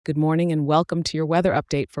Good morning and welcome to your weather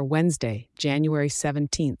update for Wednesday, January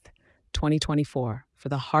 17th, 2024, for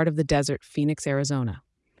the heart of the desert, Phoenix, Arizona.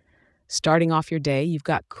 Starting off your day, you've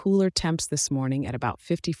got cooler temps this morning at about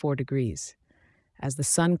 54 degrees. As the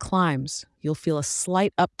sun climbs, you'll feel a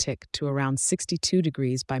slight uptick to around 62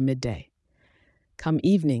 degrees by midday. Come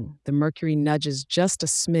evening, the mercury nudges just a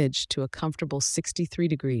smidge to a comfortable 63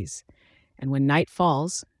 degrees, and when night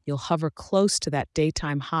falls, you'll hover close to that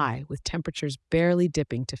daytime high with temperatures barely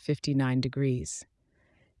dipping to 59 degrees.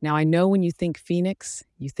 Now, I know when you think Phoenix,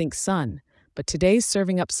 you think sun, but today's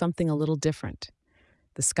serving up something a little different.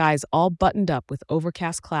 The sky's all buttoned up with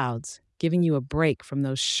overcast clouds, giving you a break from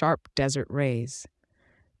those sharp desert rays.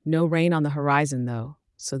 No rain on the horizon, though,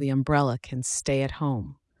 so the umbrella can stay at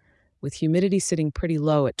home. With humidity sitting pretty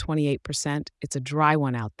low at 28%, it's a dry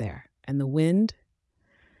one out there, and the wind?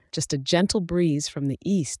 Just a gentle breeze from the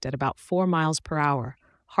east at about 4 miles per hour,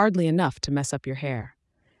 hardly enough to mess up your hair.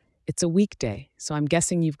 It's a weekday, so I'm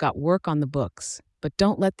guessing you've got work on the books, but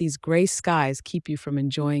don't let these gray skies keep you from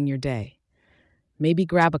enjoying your day. Maybe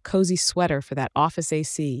grab a cozy sweater for that office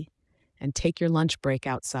AC and take your lunch break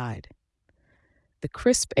outside. The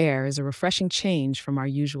crisp air is a refreshing change from our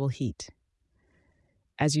usual heat.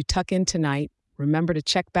 As you tuck in tonight, remember to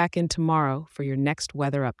check back in tomorrow for your next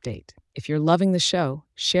weather update. If you're loving the show,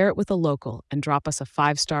 share it with a local and drop us a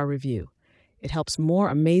 5-star review. It helps more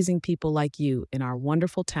amazing people like you in our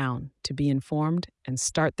wonderful town to be informed and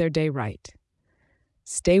start their day right.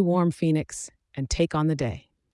 Stay warm, Phoenix, and take on the day.